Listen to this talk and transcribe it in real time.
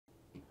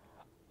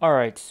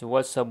Alright, so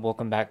what's up?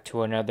 Welcome back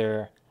to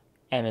another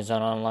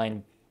Amazon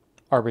online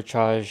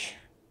arbitrage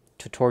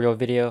tutorial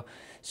video.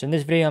 So in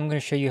this video, I'm going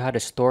to show you how to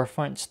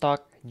storefront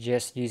stock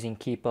just using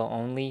Keepa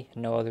only.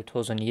 No other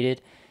tools are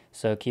needed.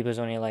 So Keepa is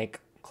only like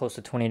close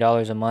to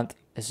 $20 a month.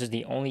 This is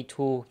the only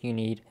tool you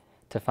need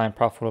to find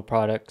profitable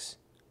products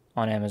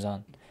on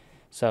Amazon.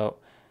 So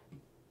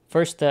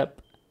first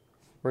step,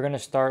 we're going to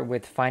start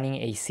with finding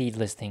a seed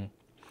listing.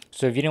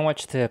 So if you didn't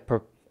watch the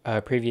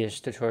previous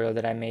tutorial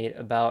that I made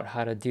about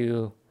how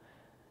to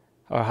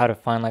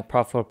find like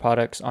profitable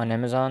products on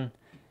Amazon,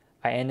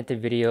 I ended the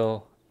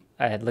video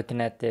looking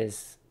at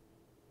this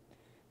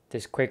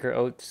Quaker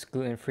Oats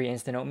gluten-free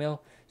instant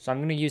oatmeal. So I'm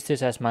going to use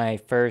this as my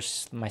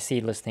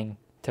seed listing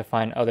to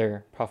find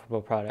other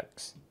profitable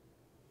products.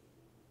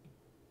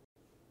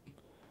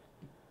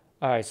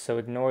 Alright, so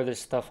ignore this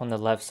stuff on the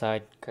left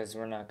side because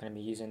we're not going to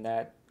be using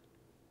that.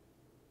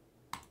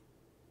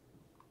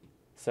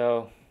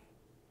 So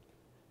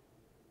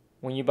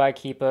when you buy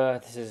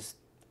Keepa, this is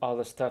all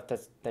the stuff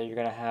that you're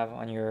going to have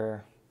on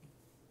your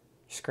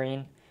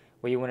screen.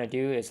 What you want to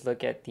do is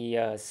look at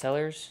the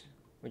sellers,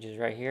 which is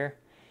right here,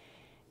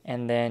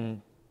 and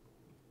then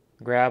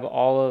grab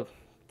all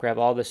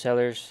the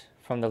sellers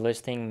from the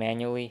listing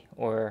manually,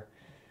 or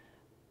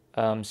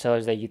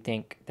sellers that you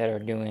think that are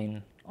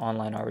doing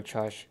online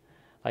arbitrage.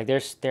 Like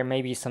there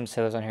may be some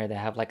sellers on here that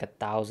have like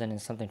 1,000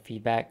 and something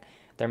feedback.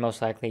 They're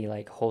most likely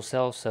like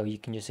wholesale, so you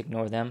can just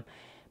ignore them.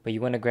 But you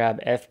want to grab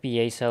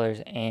FBA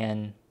sellers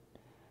and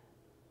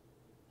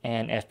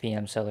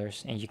FBM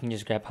sellers, and you can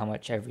just grab how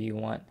much ever you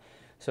want.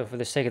 So for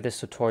the sake of this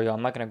tutorial,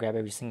 I'm not going to grab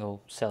every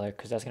single seller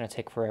because that's going to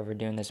take forever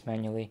doing this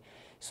manually.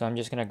 So I'm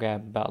just going to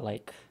grab about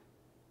like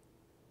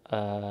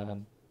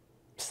 7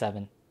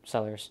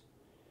 sellers.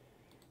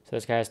 So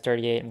this guy has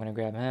 38. I'm going to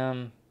grab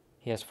him.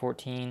 He has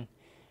 14.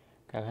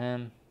 Grab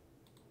him.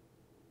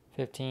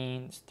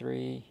 15. It's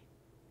 3,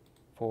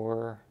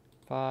 4,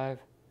 5,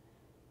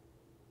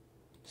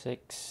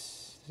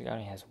 6. This guy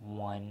only has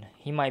 1.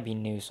 He might be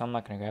new, so I'm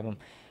not going to grab him.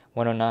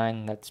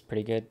 109. That's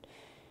pretty good.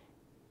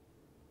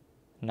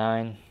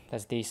 9.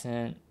 That's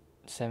decent.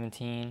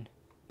 17.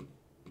 How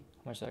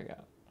much do I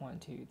got? 1,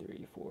 2,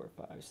 3, 4,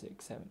 5,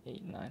 6, 7,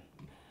 8, 9.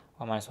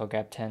 I might as well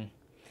grab 10.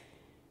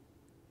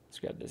 Let's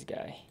grab this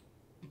guy.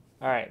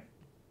 Alright.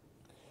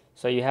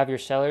 So you have your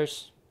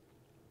sellers.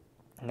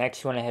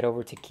 Next, you want to head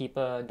over to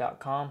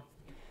Keepa.com.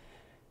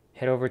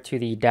 Head over to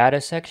the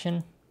data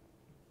section.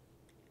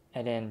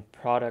 And then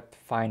product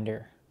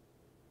finder.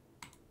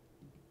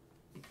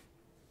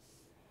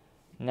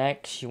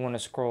 Next, you want to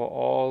scroll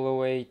all the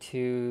way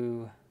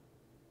to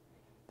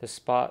the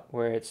spot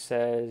where it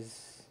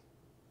says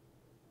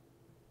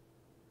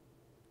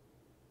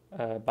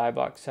buy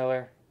box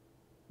seller,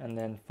 and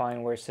then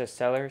find where it says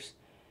sellers.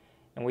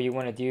 And what you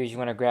want to do is you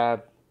want to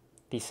grab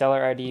the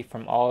seller ID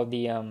from all of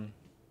the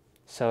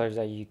sellers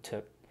that you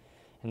took.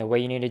 And the way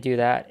you need to do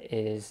that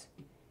is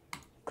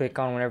click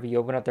on, whenever you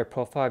open up their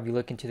profile, if you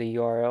look into the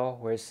URL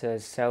where it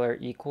says seller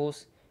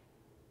equals,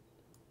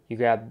 you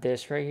grab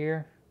this right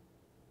here,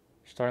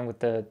 starting with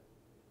the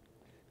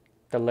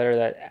letter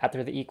that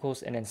after the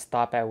equals, and then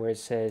stop at where it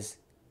says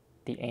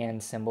the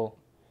and symbol.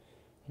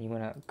 And you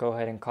want to go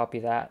ahead and copy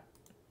that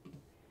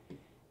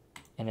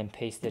and then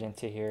paste it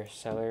into here,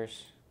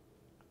 sellers,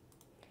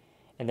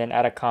 and then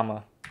add a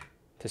comma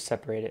to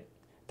separate it.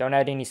 Don't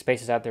add any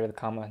spaces after the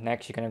comma.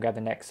 Next, you're going to grab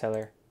the next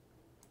seller.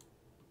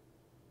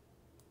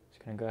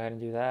 Just going to go ahead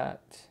and do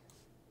that.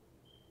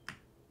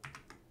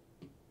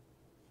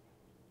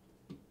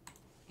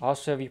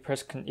 Also,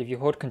 if you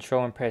hold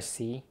Control and press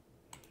C,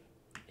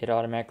 it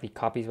automatically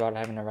copies without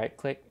having to right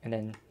click, and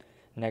then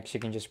next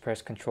you can just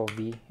press Control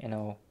V and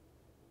it'll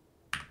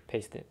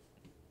paste it.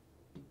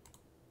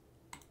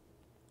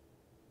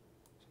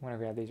 So I'm gonna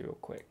grab these real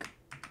quick.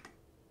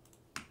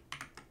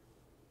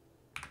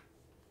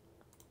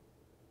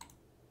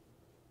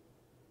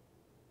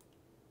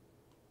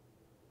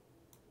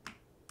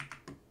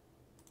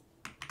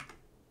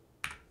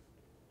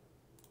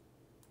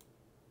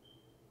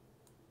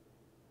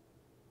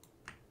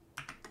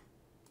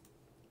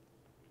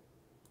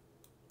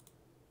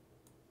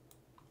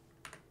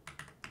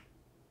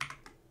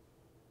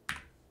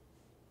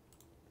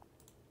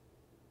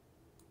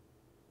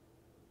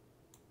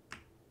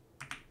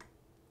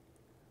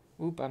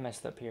 Oop, I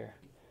messed up here.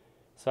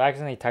 So I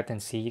accidentally typed in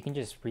C. You can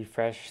just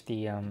refresh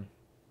the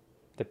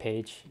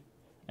page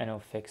and it'll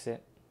fix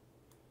it.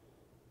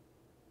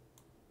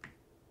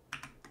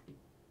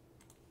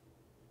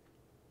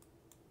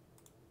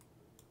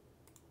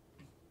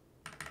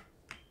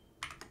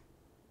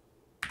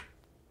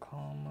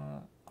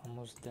 Comma,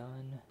 almost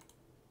done.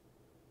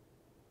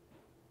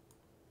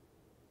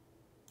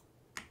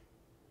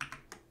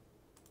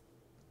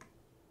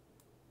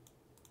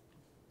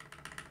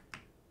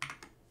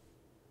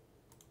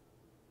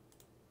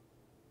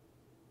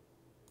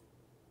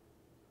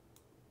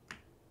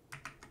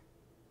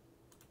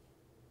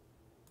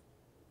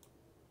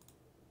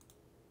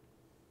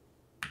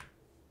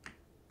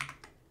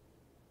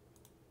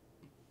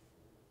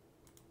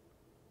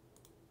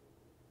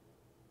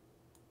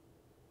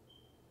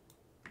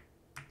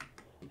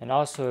 And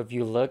also, if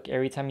you look,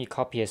 every time you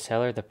copy a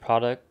seller, the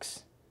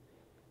products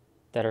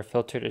that are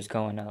filtered is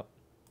going up,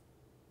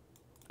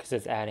 because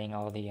it's adding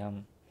all the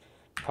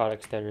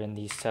products that are in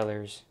these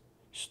sellers'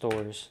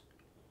 stores.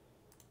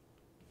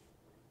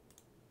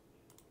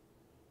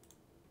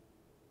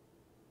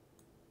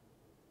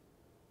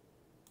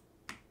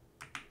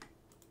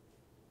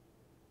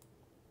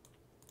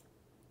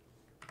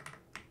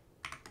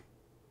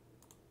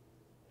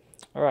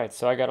 Alright,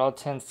 so I got all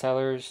 10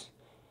 sellers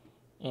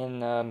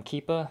in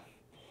Keepa.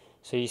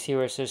 So you see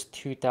where it says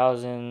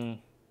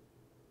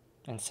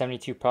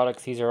 2,072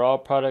 products. These are all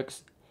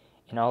products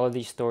in all of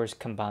these stores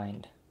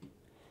combined.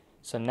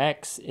 So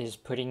next is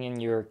putting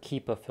in your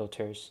Keepa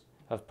filters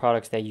of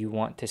products that you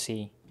want to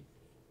see.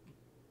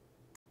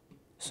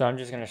 So I'm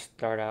just going to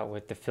start out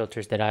with the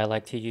filters that I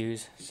like to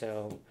use.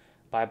 So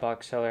buy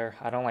box seller,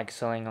 I don't like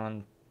selling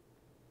on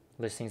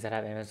listings that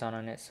have Amazon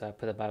on it, so I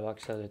put the buy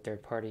box seller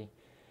third party.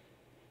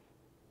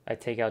 I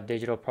take out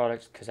digital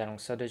products because I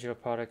don't sell digital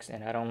products,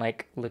 and I don't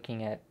like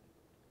looking at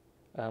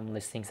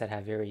listings that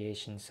have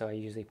variations, so I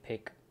usually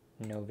pick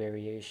no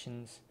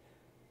variations.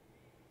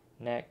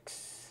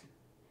 Next,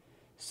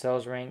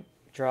 sales rank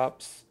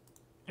drops.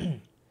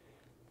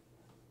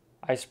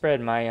 I spread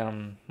my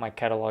my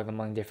catalog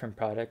among different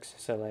products,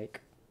 so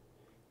like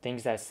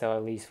things that sell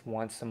at least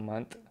once a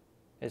month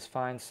is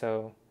fine.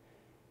 So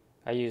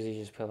I usually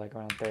just put like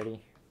around 30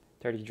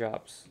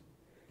 drops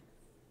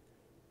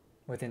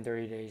within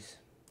 30 days.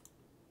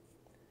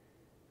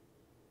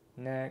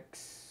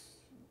 Next,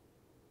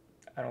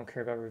 I don't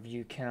care about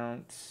review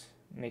counts.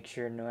 Make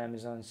sure no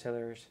Amazon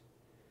sellers,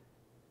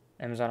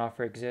 Amazon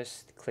offer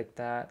exists. Click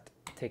that,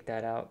 take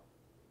that out,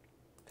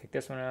 take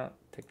this one out,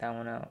 take that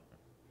one out.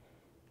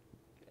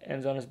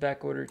 Amazon is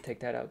back ordered,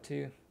 take that out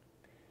too.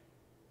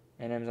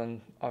 And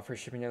Amazon offer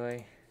shipping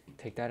delay,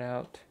 take that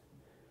out.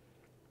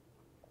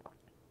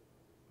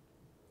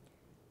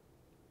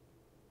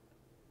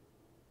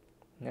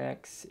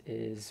 Next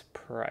is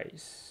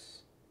price.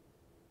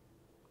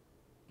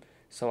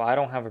 So I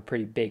don't have a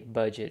pretty big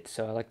budget,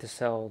 so I like to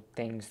sell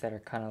things that are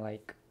kind of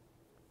like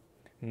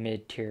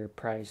mid-tier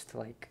priced,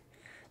 like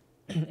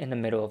in the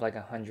middle of like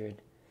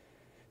 100.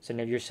 So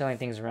if you're selling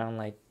things around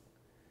like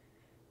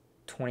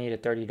 $20 to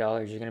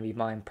 $30, you're gonna be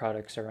buying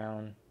products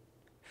around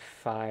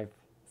 $5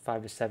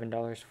 to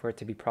 $7 for it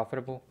to be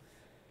profitable.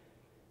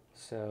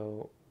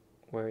 So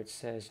where it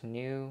says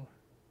new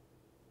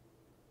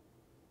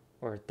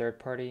or third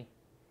party,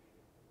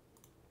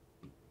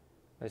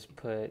 let's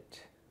put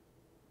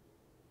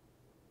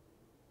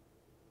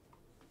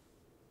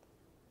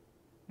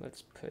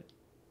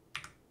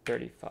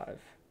 35.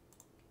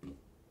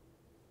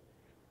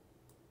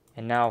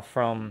 And now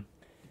from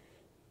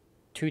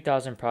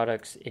 2,000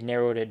 products, it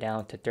narrowed it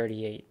down to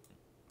 38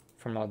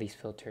 from all these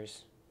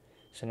filters.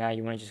 So now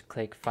you want to just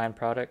click find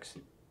products,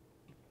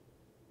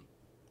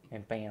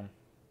 and bam,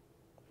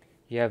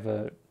 you have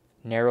a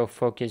narrow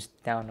focus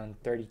down on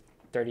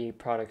 38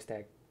 products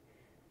that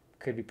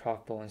could be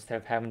profitable instead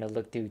of having to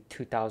look through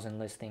 2,000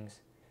 listings.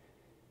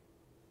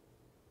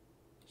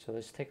 So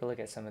let's take a look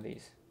at some of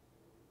these.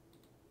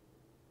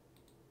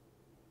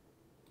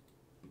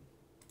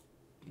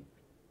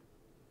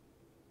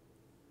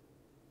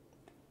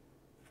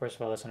 First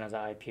of all, this one has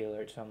an IP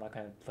alert, so I'm not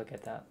going to look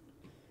at that.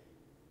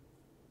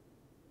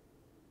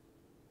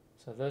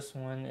 So this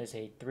one is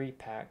a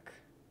 3-pack.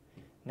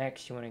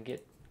 Next, you want to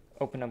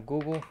open up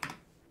Google.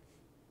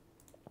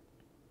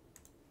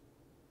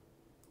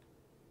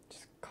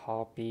 Just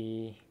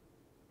copy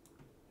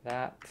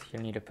that.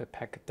 You'll need to put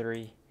pack of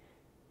 3.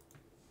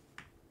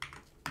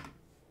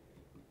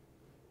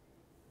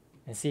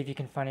 And see if you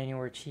can find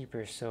anywhere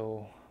cheaper.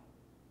 So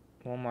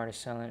Walmart is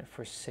selling it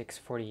for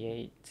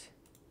 $6.48.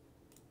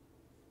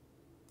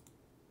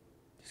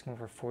 Just going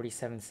for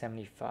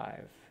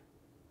 $47.75.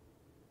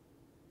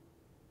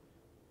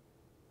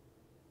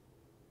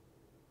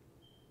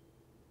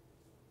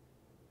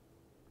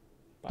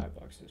 Buy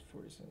box is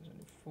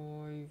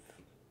 $47.75.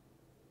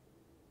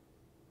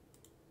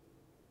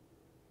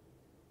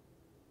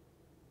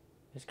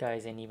 This guy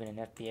isn't even an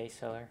FBA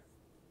seller.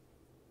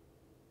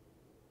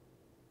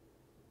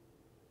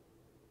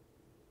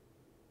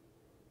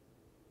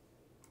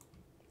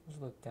 Let's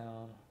look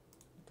down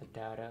at the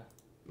data.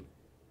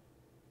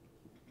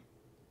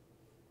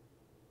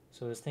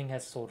 So this thing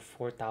has sold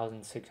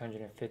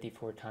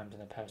 4,654 times in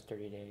the past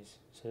 30 days.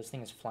 So this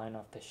thing is flying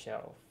off the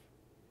shelf.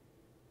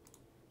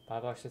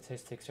 Buy box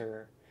statistics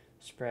are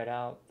spread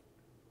out.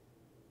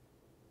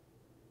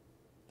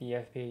 The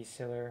FBA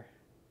seller,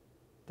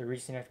 the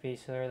recent FBA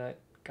seller that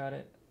got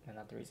it, no,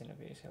 not the recent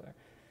FBA seller.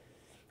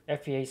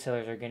 FBA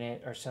sellers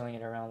are selling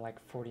it around like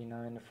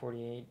 49 to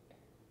 48.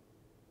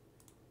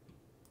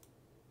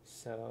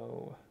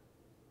 So,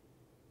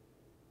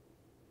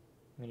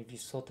 I mean, if you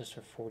sold this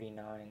for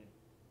 49,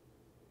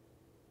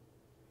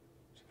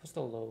 so what's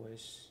the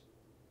lowest?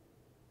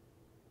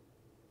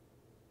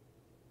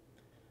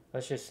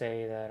 Let's just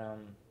say that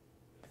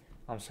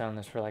I'm selling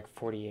this for like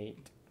 $48.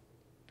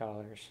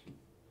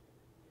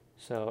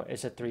 So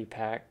it's a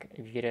 3-pack.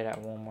 If you get it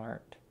at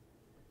Walmart,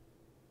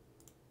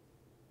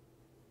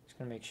 it's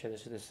gonna make sure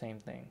this is the same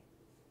thing.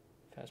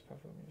 Fast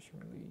profit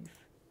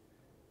relief.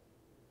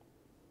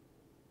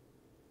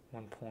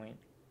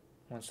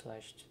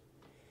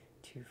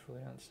 1.1/2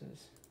 fluid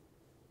ounces.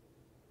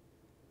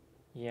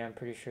 Yeah, I'm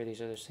pretty sure these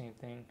are the same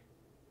thing.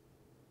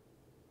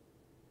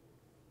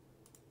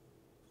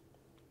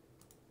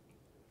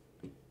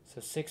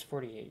 So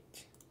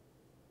 648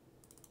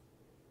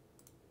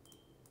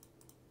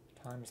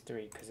 times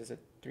 3, because it's a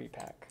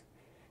 3-pack.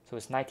 So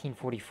it's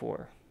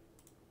 1944.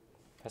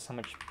 That's how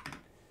much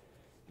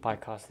buy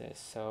cost is.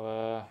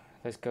 So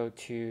let's go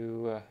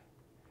to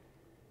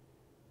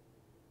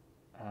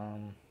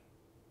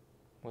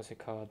what's it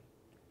called?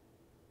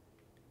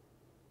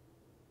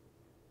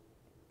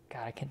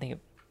 God, I can't think of.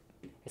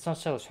 It's not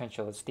Sell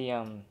Essential. It's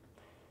the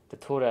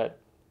tool that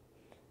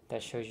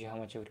shows you how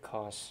much it would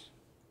cost.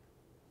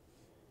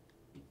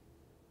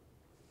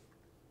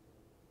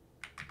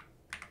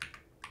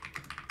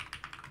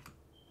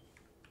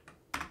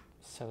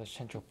 Sell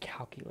Essential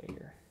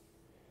calculator.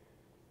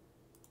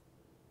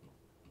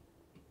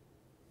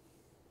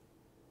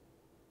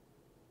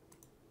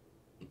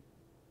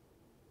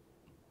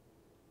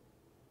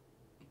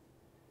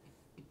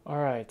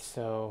 Alright,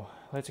 so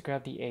let's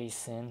grab the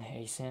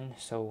ASIN.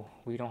 So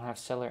we don't have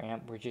seller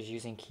amp, we're just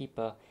using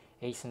Keepa.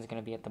 ASIN is going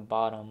to be at the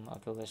bottom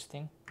of the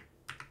listing.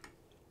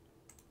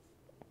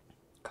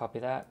 Copy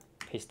that,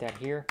 paste that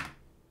here.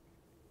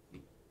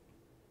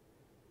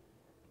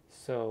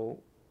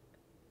 So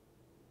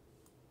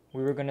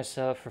we were going to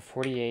sell it for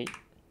 48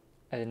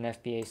 as an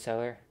FBA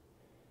seller.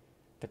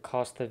 The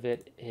cost of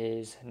it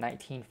is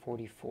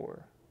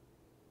 $19.44.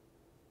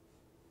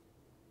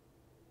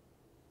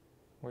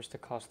 Where's the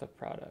cost of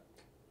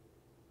product?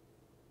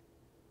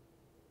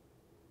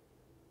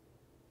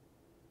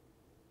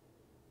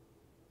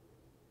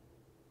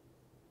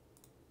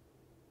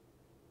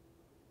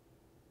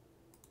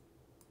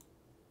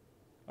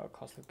 Oh,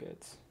 cost of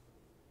goods.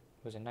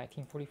 Was it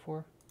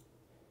 $19.44?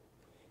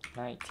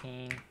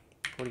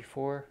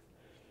 $19.44.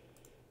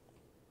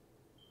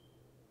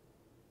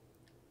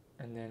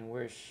 And then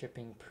where's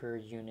shipping per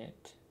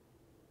unit?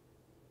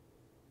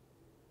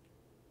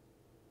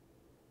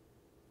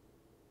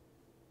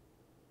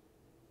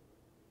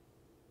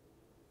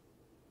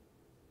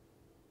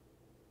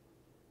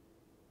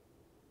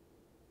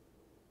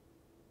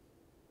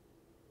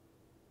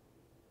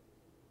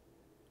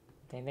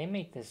 Dang, they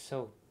make this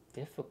so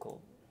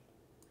difficult.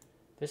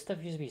 This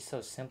stuff used to be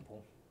so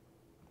simple.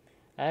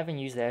 I haven't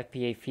used the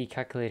FBA fee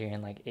calculator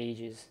in like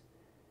ages,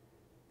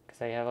 because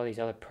I have all these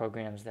other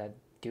programs that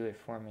do it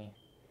for me.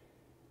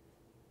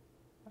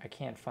 I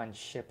can't find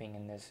shipping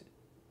in this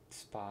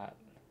spot.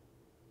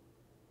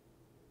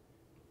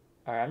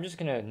 Alright, I'm just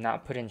gonna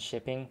not put in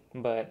shipping,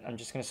 but I'm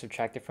just gonna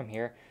subtract it from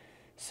here.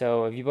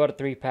 So if you bought a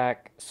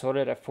 3-pack, sold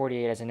it at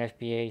 48 as an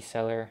FBA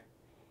seller,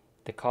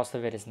 the cost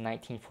of it is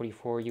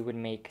 $19.44. You would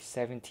make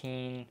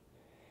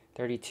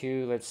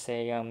 $17.32. Let's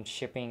say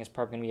shipping is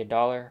probably gonna be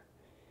 $1,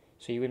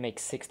 so you would make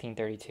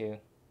 $16.32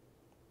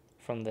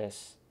 from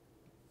this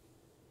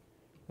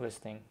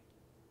listing.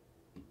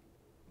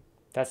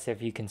 That's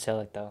if you can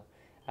sell it though.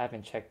 I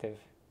haven't checked if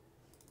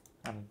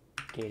I'm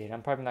gated.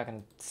 I'm probably not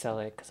gonna sell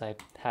it because I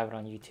have it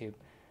on YouTube,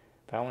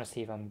 but I want to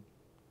see if I'm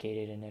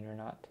gated in it or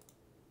not.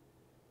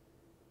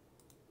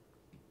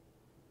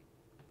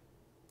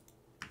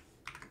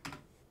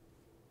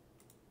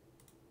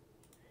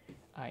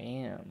 I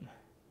am.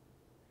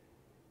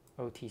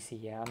 OTC,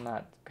 yeah, I'm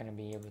not going to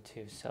be able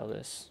to sell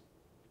this.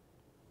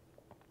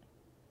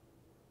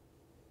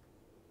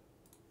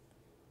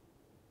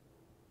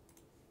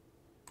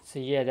 So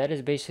yeah, that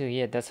is basically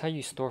it. That's how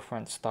you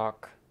storefront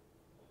stock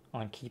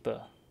on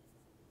Keepa.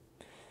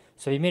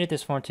 So if you made it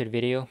this far into the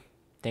video,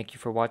 thank you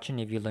for watching.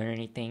 If you learned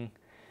anything,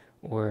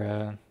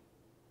 or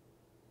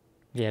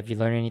yeah, if you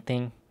learned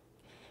anything,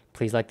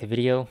 please like the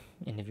video.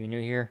 And if you're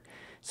new here,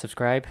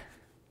 subscribe.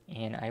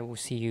 And I will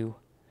see you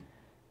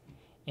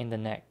in the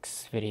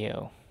next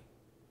video.